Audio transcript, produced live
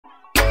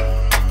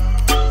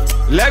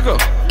Lego.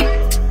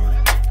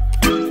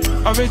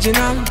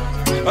 Original.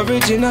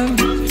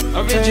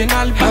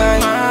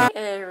 Hi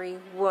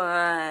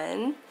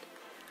everyone.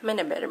 I'm in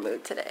a better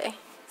mood today.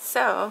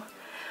 So,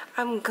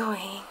 I'm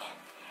going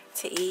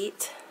to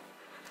eat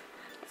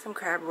some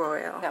crab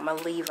royal. Got my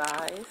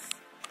Levi's.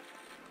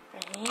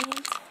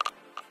 Right.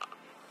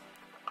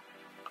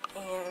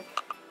 And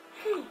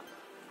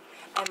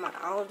my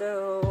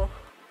Aldo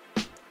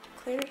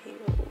clear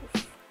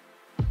heels.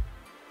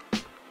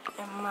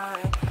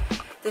 And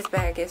this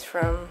bag is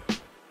from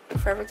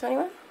Forever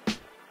 21?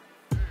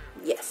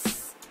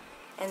 Yes.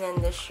 And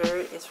then this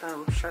shirt is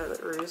from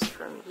Charlotte Russe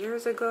from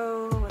years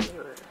ago when they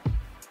were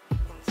in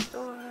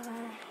store.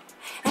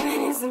 And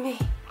then it's me.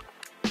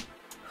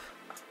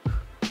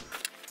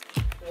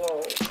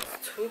 Whoa,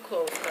 too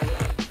close, honey.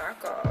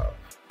 Back up.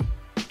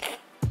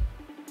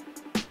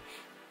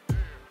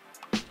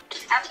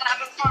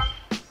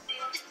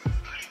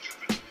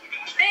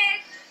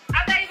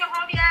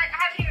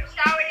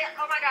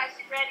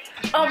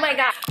 Oh my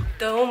god.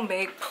 Don't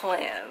make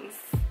plans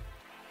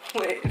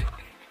with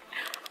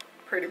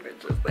pretty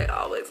bitches. They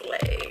always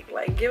late.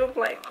 Like, give them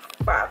like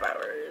 5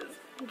 hours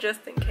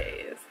just in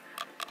case.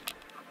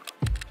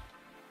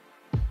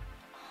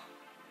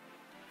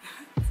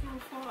 So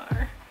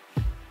far.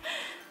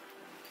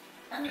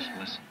 Just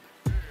listen.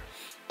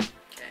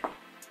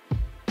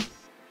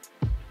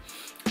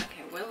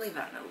 Okay, we'll leave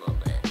out in a little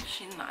bit.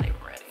 She's not even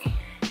ready.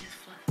 Just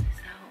fluff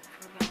this out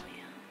for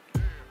volume.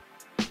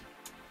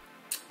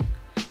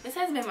 This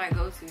has been my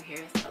go-to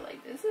hairstyle.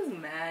 Like, this is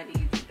mad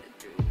easy to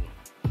do.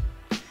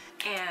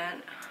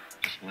 And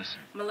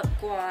my lip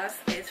gloss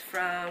is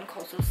from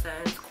Coastal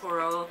Suns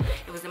Coral.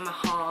 It was in my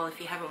haul.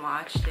 If you haven't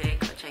watched it,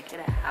 go check it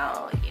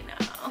out. You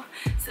know,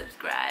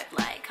 subscribe,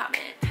 like,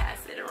 comment,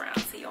 pass it around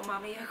to your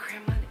mama, your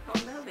grandma. They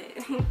don't love it.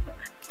 I'm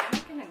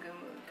in a good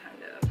mood,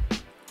 kind of.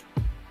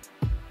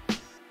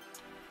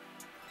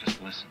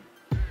 Just listen.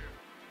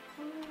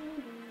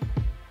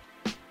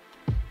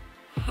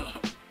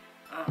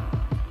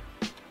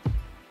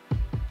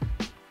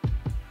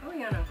 Who are we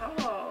gonna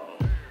follow?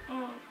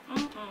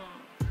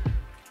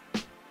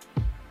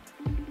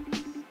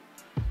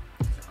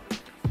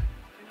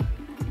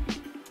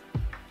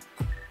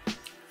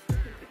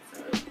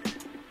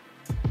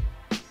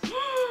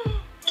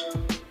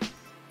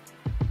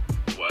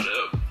 What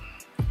up?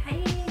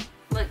 Hey,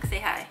 look, say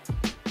hi.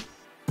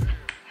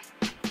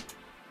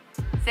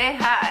 Say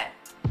hi.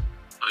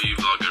 Are you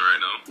vlogging right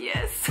now?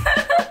 Yes.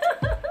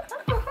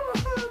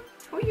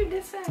 Who you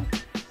dissing?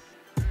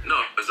 No,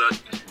 is that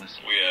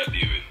we are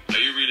David? Are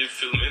you really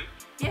filming?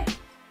 Yeah.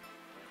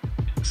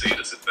 See,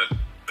 that's it. That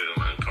little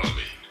man call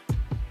me.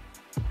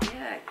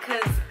 Yeah,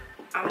 cause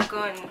I'm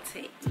going to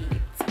eat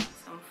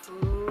some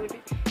food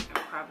and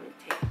probably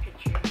take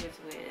pictures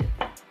with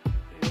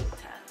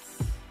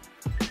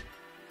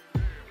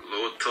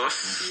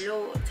Lotus.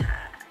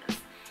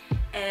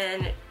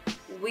 And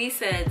we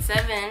said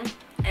 7,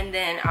 and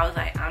then I was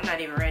like, I'm not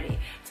even ready.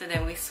 So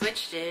then we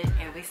switched it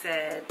and we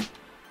said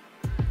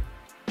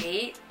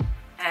 8.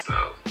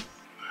 So.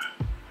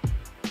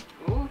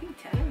 Ooh, he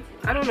talented.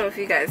 I don't know if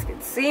you guys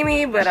can see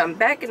me, but I'm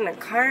back in the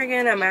car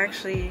again. I'm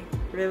actually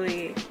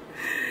really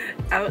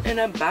out and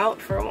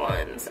about for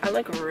once. I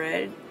look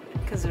red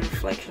because of the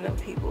reflection of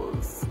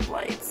people's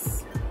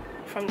lights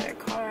from their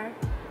car.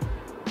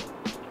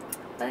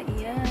 But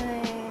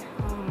yay.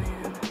 Oh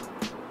man.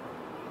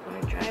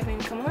 We're driving.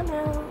 Come on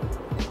now.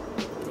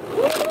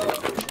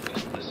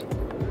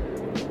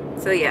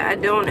 So yeah, I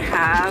don't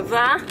have,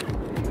 I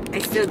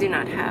still do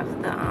not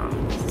have the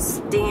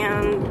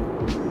stand,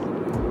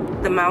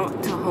 the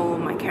mount to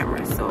hold my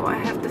camera. So I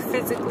have to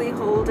physically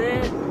hold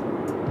it.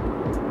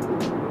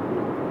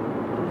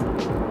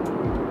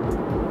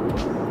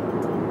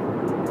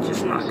 It's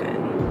just not good.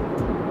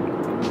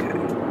 Okay.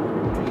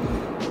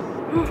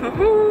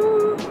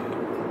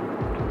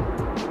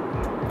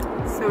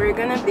 So we're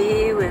gonna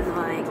be with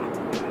like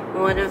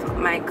one of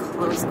my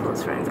close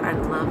friends. I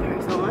love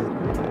her so much.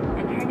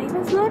 And her name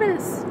is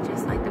Lotus.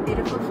 Just like the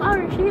beautiful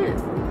flower she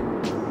is.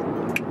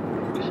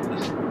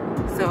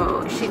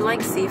 So she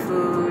likes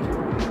seafood.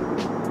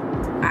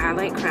 I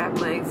like crab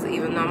legs,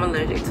 even though I'm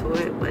allergic to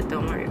it, but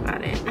don't worry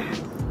about it.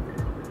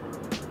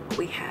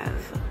 We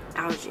have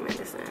allergy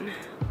medicine.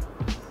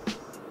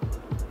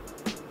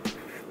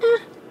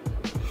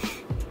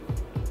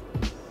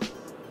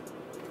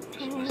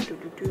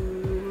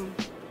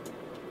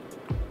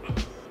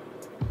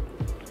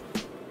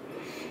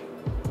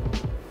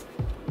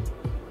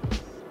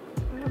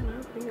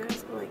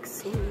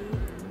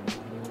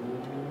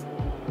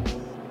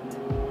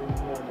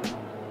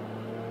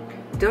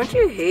 Don't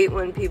you hate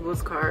when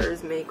people's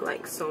cars make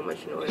like so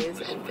much noise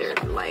and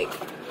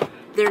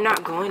they're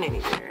not going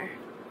anywhere?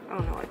 I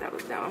don't know why that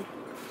was down.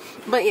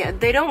 But yeah,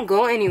 they don't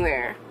go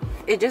anywhere.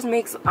 It just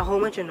makes a whole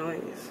bunch of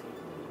noise.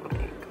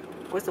 Like,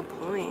 what's the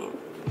point?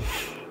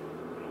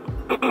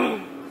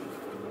 Come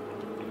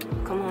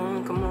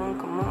on, come on,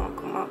 come on,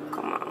 come on,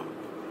 come on.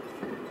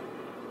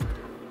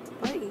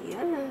 But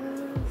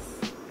yes,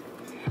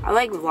 I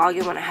like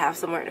vlogging when I have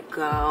somewhere to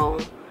go.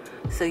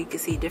 so you can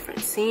see different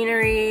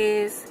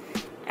sceneries.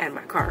 And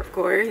my car, of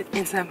course,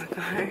 inside my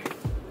car.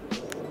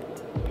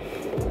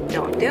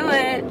 Don't do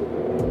it.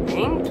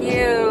 Thank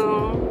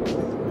you.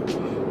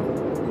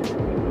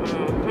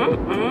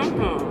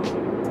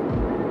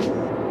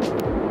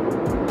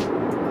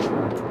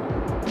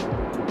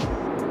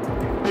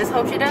 Just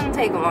hope she doesn't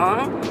take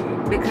long,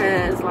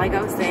 because like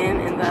I was saying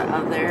in the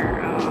other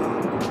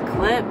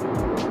clip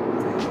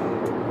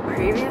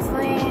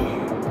previously,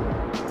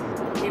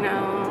 you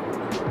know,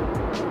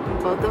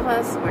 both of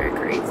us were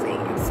crazy.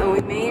 So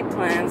we made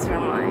plans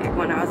from like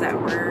when I was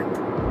at work,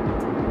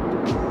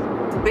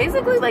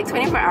 basically like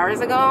 24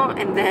 hours ago,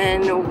 and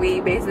then we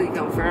basically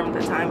confirmed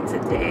the time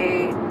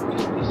today,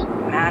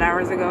 mad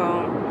hours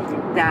ago,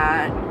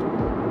 that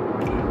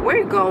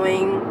we're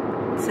going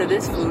to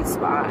this food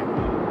spot,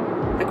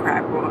 the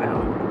Crab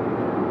Royal.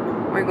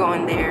 We're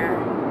going there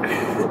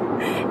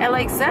at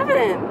like 7,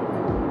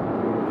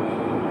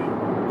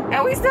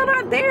 and we still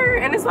not there,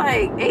 and it's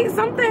like 8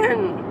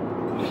 something.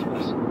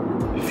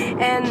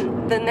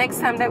 And the next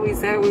time that we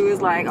said, we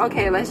was like,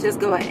 okay, let's just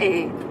go at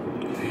 8.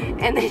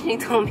 And then she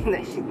told me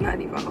that she's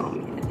not even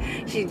home yet.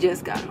 She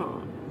just got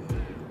home.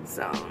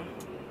 So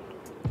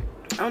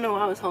I don't know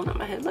why I was holding up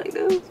my head like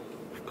this.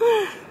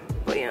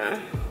 But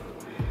yeah,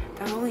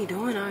 that's what we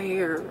doing out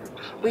here.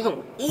 We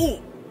gonna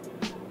eat.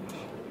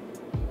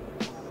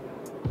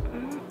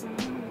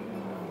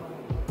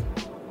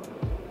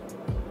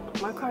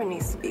 My car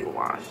needs to be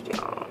washed,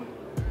 y'all.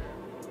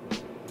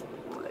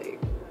 Like,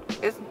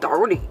 it's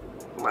dirty.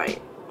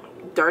 Like,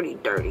 dirty.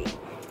 I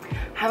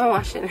haven't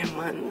washed it in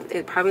months.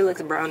 It probably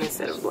looks brown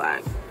instead of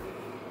black.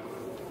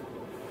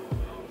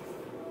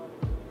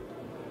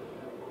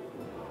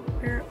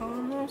 We're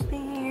almost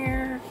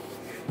there.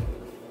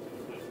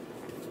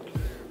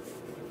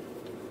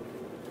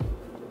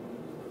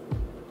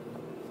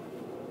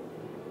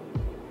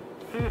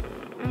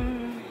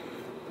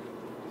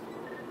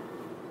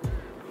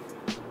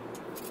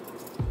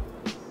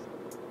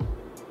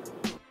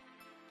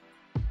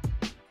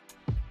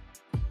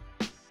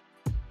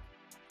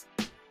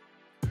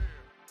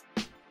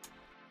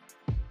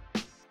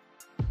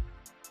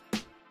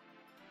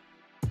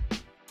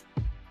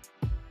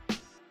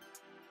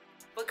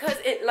 Because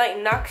it like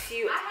knocks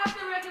you. I have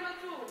the regular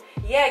too.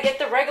 Yeah, get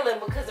the regular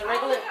because the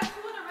regular. I only have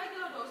 2 of the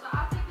regular though, so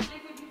I'll take the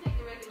liquid, you take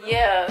the regular.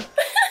 Yeah.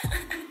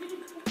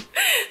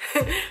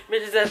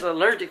 Bitches that's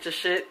allergic to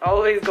shit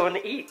always going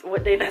to eat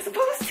what they not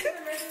supposed to.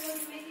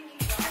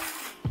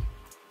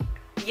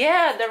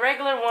 Yeah, the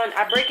regular one,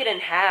 I break it in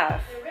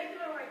half. The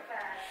regular work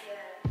fast,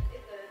 yeah,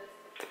 it does.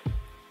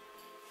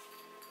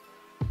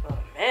 Oh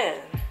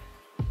man.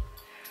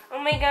 Oh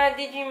my god,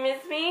 did you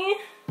miss me?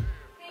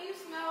 Can you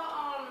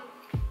smell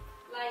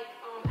like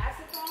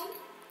acetone?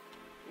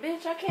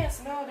 Bitch, I can't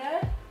smell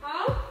that.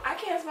 Huh? I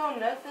can't smell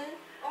nothing.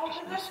 Oh,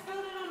 because I spilled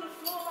it on the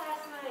floor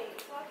last night,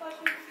 so I thought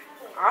you would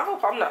smell it. I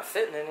hope I'm not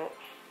sitting in it.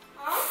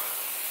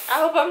 Huh?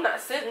 I hope I'm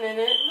not sitting in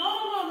it.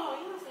 No,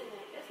 you weren't sitting in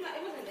it. It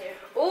wasn't there.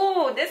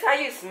 Ooh, this how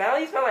you smell?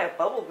 You smell like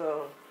bubble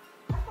gum.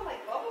 I smell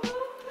like bubble gum?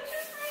 What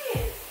you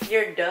saying?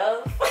 Your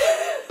Dove.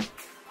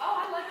 Oh, I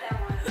like that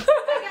one. I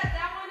got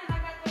that one and I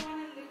got the one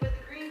with the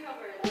green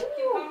cover. The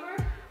cucumber.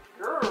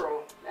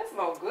 Girl, that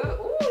smells good.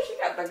 Ooh, she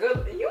got the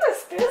good. You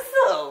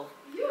expensive.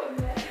 You a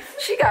mess.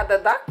 She got the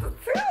doctor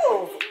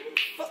too.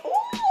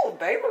 Ooh,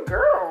 baby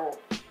girl.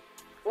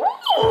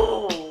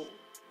 Ooh.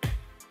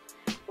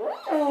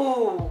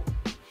 Ooh.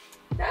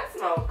 That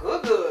smells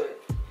good.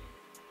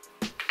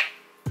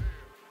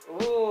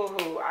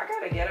 Ooh, I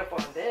gotta get up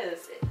on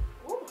this.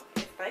 Ooh,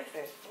 it's nice.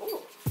 Ooh.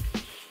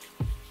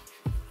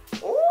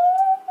 Ooh.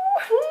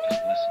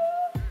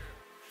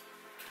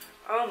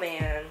 Oh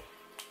man.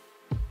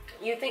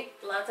 You think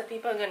lots of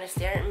people are gonna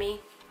stare at me?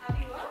 Have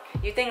you what?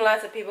 You think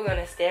lots of people are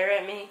gonna stare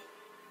at me?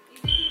 You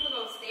think people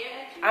gonna stare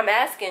at you? I'm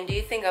asking, do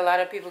you think a lot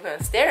of people are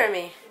gonna stare at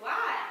me?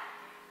 Why?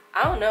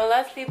 I don't know,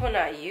 lots of people are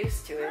not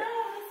used to it. Girl,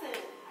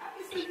 listen. I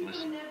can see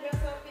people in their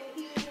dress up in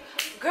heels and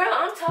shit. Girl,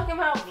 I'm talking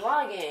about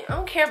vlogging. I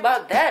don't care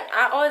about that.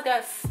 I always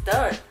got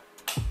stunt.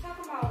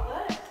 Talking about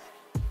what?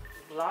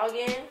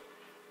 Vlogging.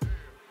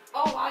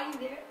 Oh, while you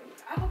there?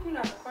 I hope you're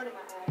not recording my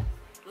ass.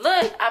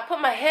 Look, I put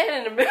my head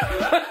in the middle.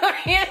 I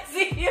can't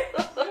see you.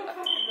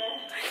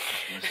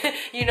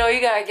 You know, you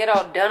gotta get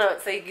all done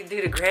up so you can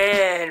do the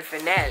grand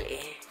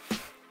finale.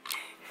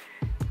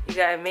 You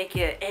gotta make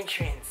your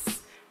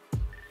entrance.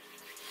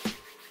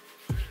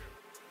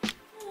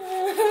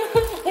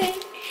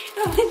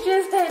 Let me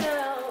just head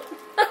out.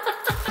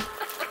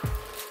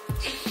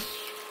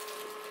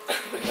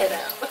 Head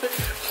out.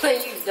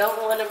 But you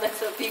don't want to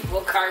mess up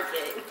people's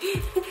carpet.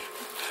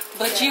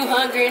 But you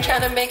hungry and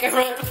trying to make a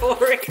run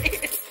for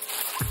it.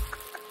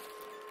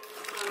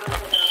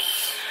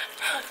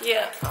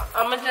 Yeah,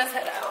 I'ma just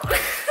head out.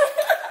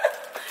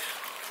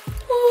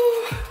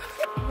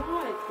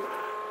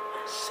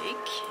 She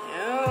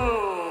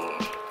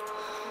cute.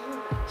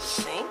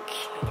 She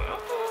cute.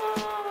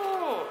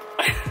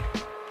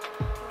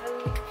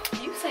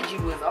 You said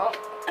you was off.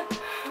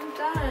 I'm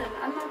done.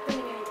 I'm not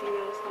putting anything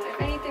else on.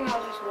 If anything,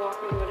 I'll just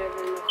walk or whatever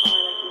in the car,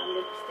 like my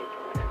lipstick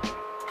or whatever.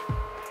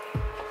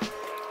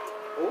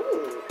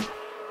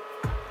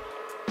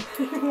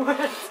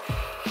 What?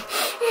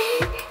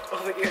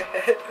 Over your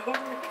head. Over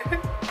your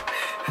head.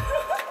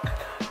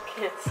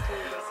 Can't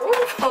stand this.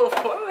 Oh,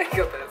 my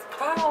makeup is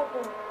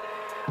powerful.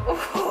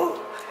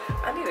 Oh,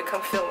 I need to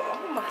come film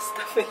all my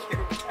stuff in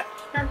your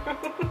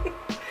bathroom.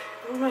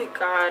 Oh my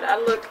god, I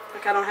look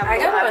like I don't have I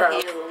no got my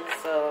eyebrows. heels,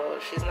 so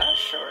she's not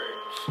short.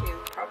 She's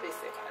probably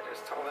 6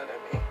 inches taller than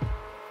me.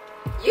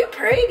 You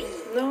pretty.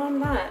 No, I'm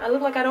not. I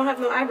look like I don't have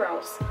no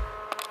eyebrows.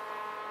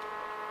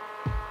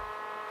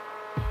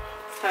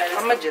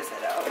 I'ma just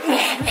head out.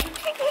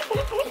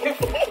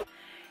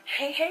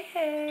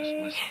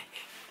 Hey.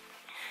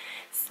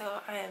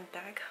 So I am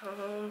back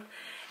home.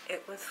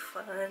 It was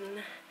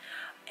fun.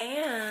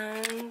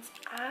 And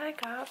I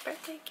got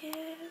birthday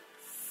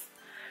gifts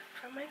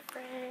from my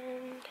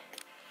friend.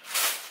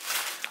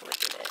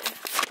 Look at it.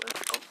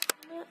 Let's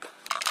open it.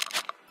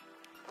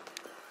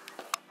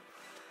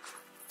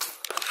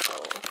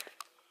 Oh,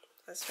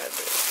 let's try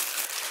this.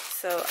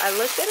 So I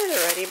looked at it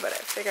already, but I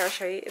figured I'll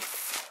show you.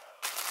 It's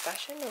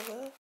Fashion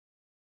Nova.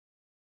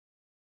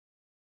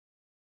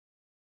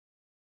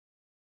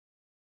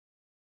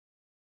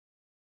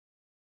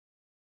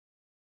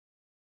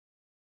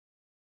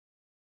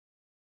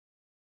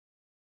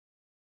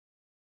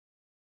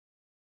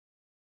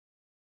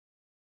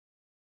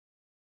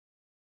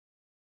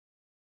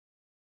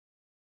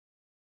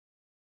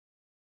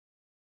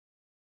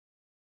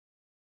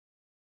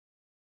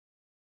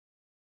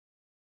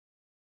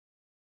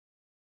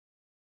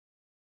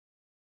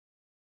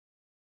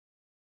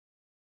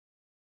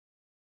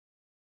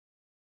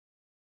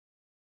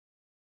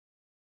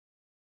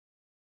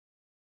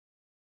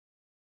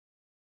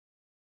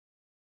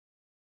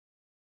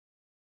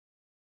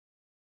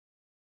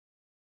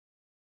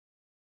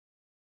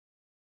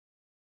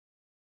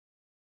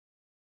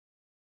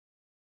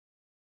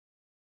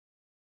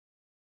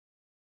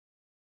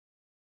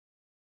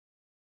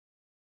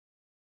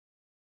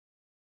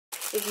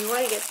 If you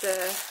want to get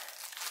the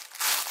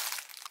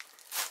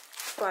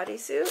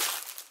bodysuit,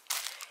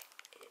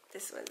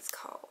 this one's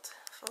called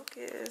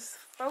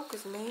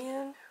Focus,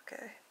 man.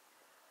 Okay.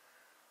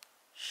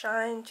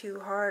 Shine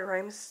Too Hard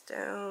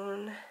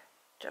Rhinestone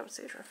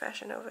jumpsuit from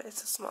Fashion Nova.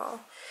 It's a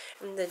small,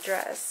 and the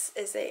dress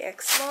is a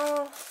X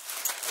small,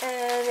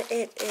 and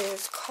it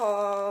is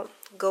called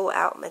Go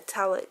Out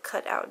Metallic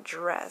Cutout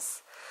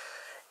Dress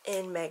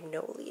in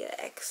Magnolia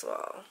X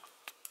small.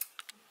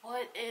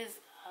 What is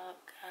up,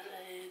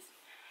 guys?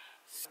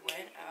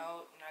 Went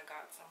out and I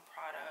got some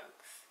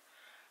products,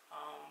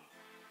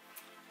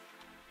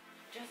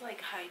 just like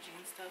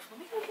hygiene stuff. Let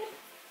me go get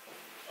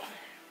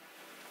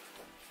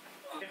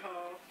it.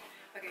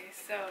 Okay,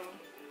 so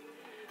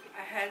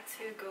I had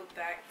to go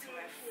back to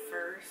my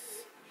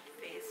first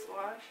face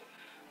wash,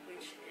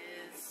 which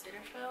is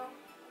Cetaphil.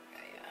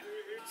 Yeah.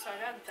 So I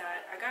got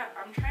that.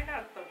 I'm trying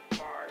out the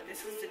bar.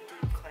 This is the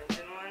deep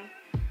cleansing one.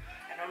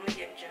 I normally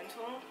get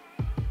Gentle,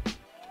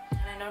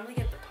 and I normally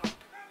get the pump,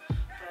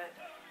 but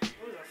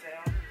it was on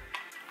sale.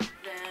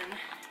 Then,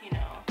 you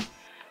know,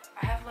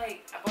 I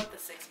bought the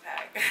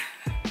 6-pack,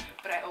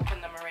 but I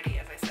opened them already,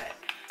 as I said.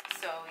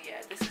 So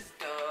yeah, this is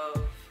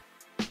Dove.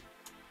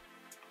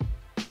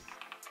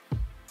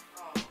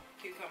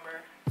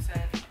 Cucumber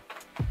scent.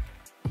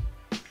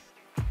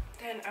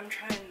 Then I'm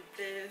trying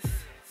this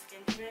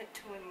Skintimate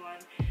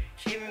 2-in-1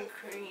 shaving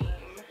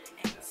cream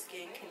and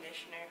skin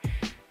conditioner.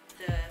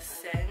 The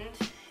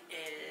scent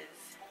is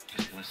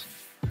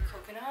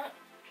coconut.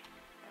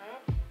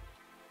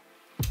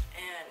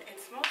 And it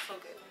smells so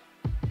good.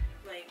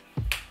 Like,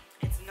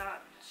 it's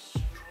not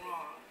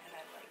strong, and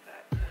I like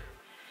that.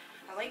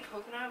 I like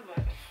coconut,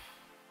 but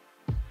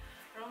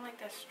I don't like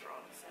that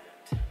strong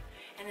scent.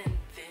 And then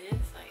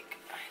this, like,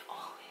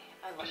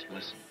 I love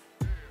this.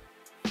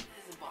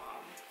 This is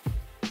bomb.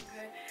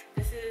 Okay,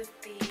 this is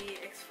the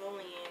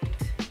exfoliant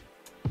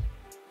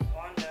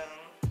Quantum.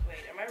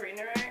 Wait, am I reading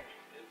it right?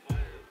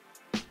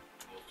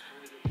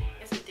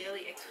 It's a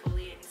daily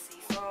exfoliant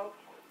sea salt,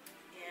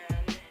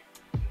 and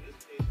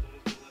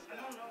I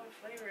don't know what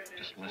flavor it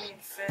is. I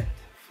mean, scent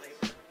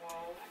flavor.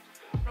 Whoa.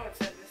 I don't know what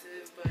scent this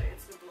is, but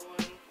it's the blue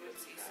one with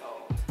sea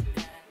salt,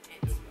 and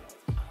it smells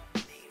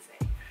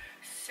amazing.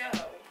 So,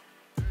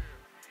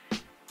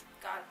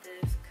 got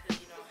this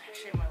because, you know, I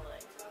shave my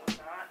legs and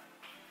whatnot.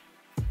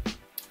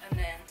 And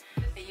then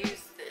I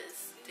use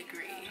this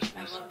Degree. I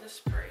love the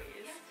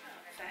sprays.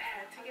 So I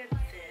had to get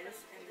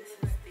this, and this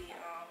is the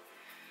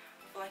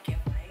black and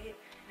white.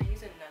 And I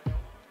use another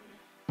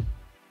one.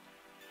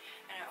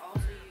 And I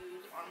also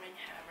use Arm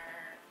 &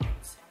 Hammer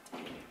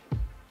scented.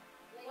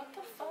 What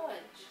the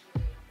fudge?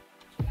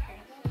 Sorry.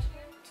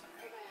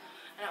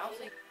 And I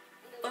also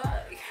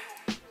bug.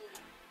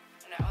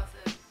 And I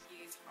also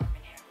use Arm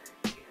 & Hammer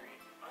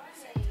deodorant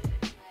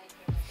unscented.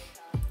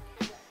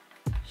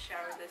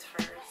 Shower this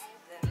first,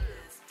 then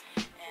this,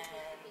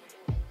 and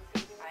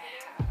I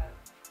have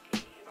a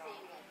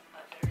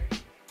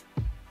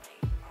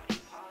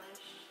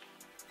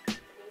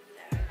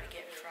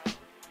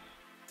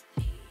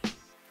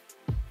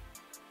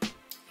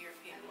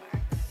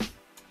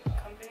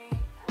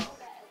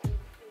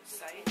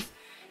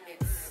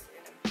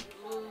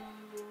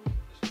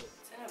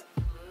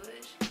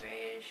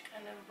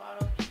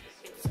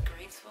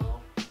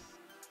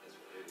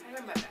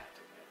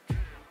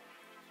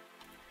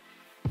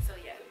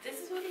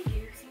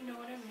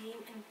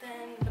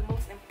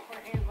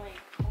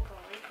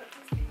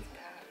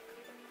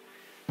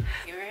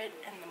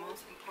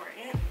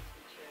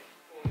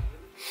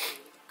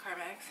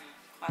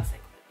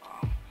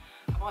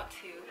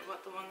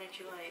that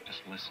you like,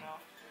 you know,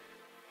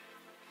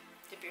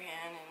 dip your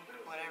hand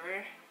and whatever.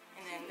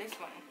 And then this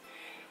one,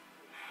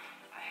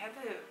 I had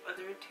the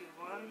other tube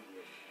one.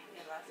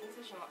 It lasted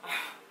such a long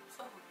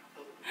so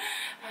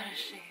out of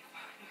shape.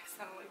 It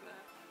sounded like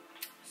that.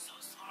 So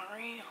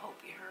sorry. I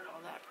hope you heard all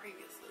that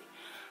previously.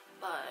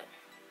 But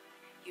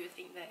you would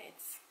think that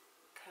it's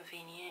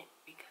convenient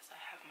because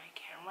I have my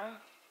camera.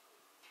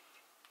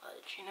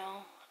 But you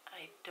know,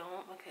 I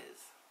don't,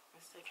 because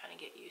I'm still trying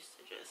to get used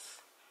to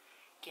just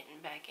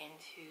getting back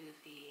into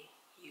the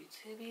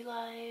YouTube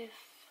life.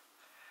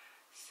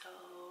 So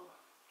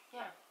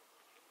yeah.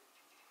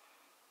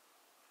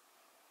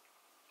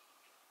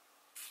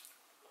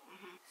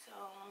 So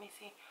let me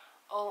see.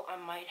 Oh,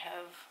 I might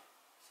have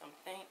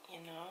something,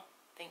 you know.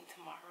 I think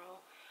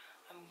tomorrow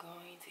I'm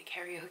going to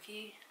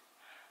karaoke.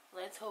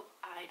 Let's hope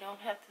I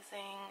don't have to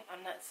sing.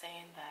 I'm not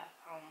saying that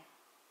I'm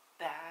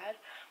bad,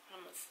 but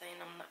I'm not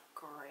saying I'm not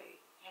great.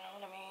 You know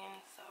what I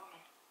mean? So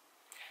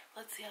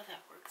let's see how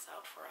that works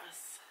out for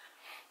us.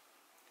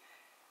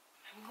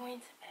 I'm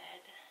going to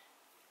bed.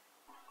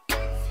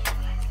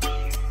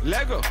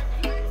 Lego.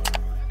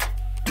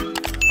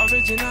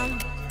 Original,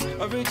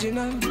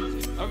 original,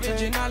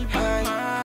 original.